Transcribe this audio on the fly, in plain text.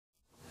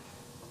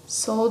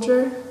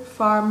Soldier,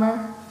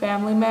 farmer,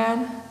 family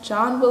man,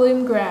 John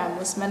William Graham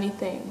was many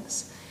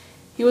things.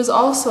 He was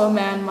also a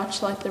man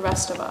much like the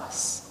rest of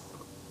us.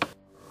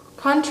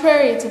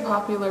 Contrary to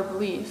popular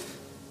belief,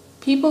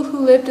 people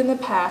who lived in the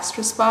past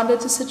responded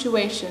to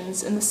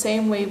situations in the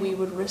same way we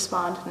would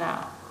respond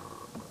now.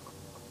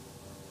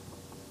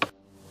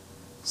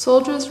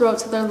 Soldiers wrote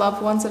to their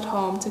loved ones at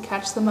home to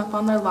catch them up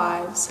on their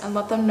lives and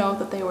let them know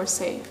that they were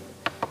safe.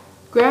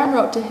 Graham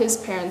wrote to his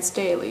parents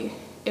daily.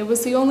 It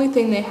was the only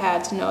thing they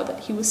had to know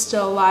that he was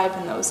still alive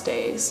in those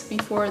days,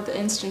 before the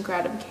instant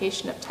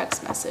gratification of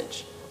text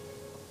message.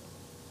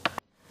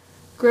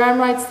 Graham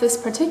writes this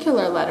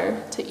particular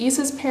letter to ease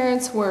his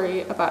parents'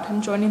 worry about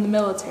him joining the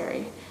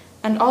military,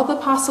 and all the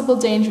possible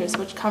dangers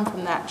which come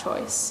from that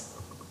choice.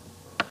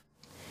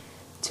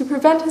 To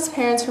prevent his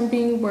parents from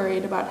being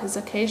worried about his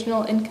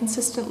occasional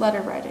inconsistent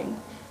letter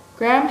writing,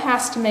 Graham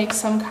has to make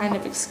some kind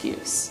of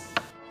excuse.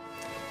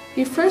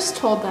 He first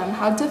told them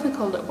how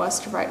difficult it was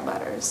to write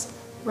letters,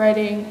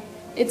 writing,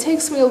 "It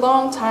takes me a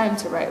long time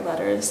to write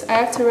letters. I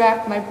have to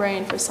rack my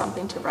brain for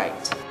something to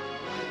write."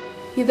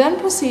 He then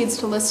proceeds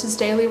to list his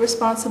daily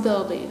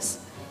responsibilities,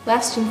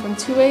 lasting from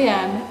 2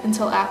 a.m.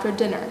 until after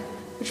dinner,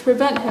 which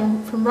prevent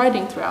him from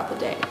writing throughout the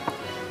day.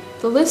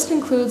 The list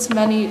includes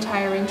many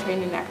tiring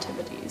training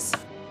activities.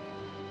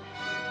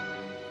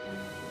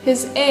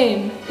 His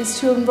aim is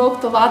to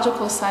invoke the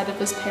logical side of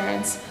his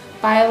parents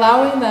by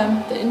allowing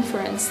them the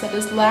inference that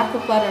his lack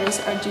of letters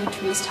are due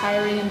to his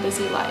tiring and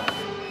busy life.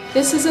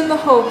 This is in the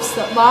hopes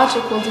that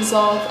logic will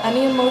dissolve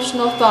any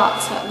emotional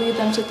thoughts that lead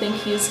them to think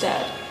he is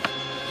dead.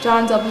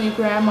 John W.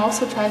 Graham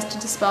also tries to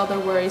dispel their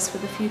worries for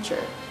the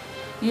future,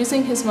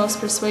 using his most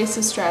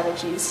persuasive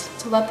strategies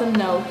to let them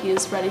know he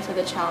is ready for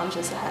the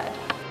challenges ahead.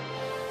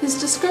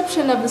 His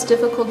description of his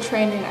difficult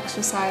training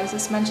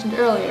exercises mentioned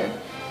earlier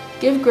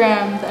give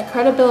Graham the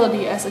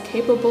credibility as a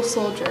capable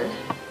soldier,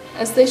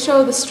 as they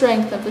show the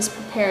strength of his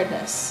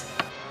preparedness.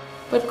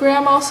 But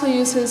Graham also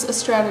uses a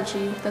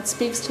strategy that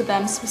speaks to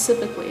them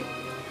specifically.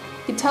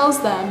 He tells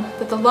them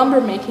that the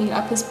lumber making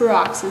up his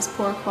barracks is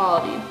poor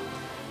quality,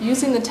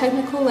 using the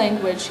technical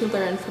language he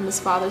learned from his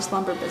father's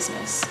lumber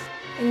business.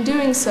 In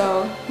doing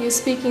so, he is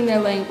speaking their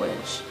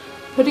language,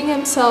 putting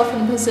himself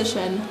in a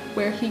position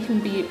where he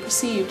can be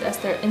perceived as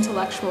their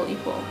intellectual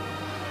equal.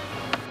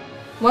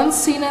 Once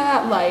seen in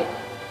that light,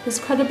 his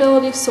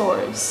credibility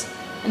soars,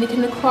 and he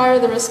can acquire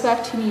the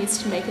respect he needs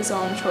to make his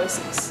own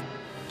choices.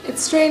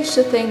 It's strange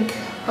to think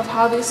of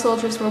how these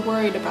soldiers were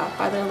worried about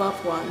by their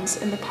loved ones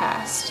in the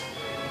past,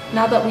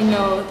 now that we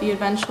know the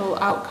eventual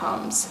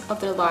outcomes of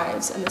their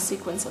lives and the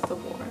sequence of the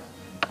war.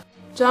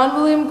 John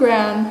William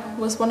Graham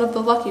was one of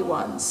the lucky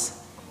ones.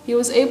 He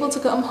was able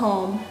to come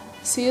home,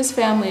 see his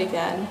family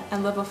again,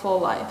 and live a full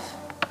life.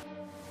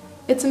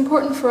 It's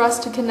important for us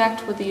to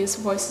connect with these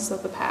voices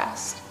of the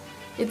past.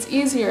 It's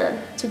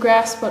easier to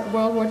grasp what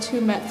World War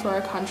II meant for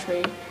our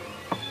country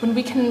when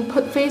we can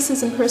put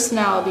faces and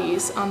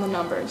personalities on the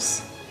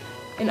numbers.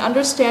 In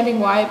understanding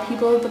why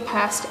people of the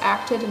past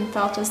acted and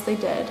felt as they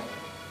did,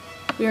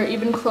 we are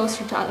even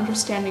closer to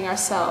understanding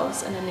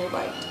ourselves in a new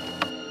light.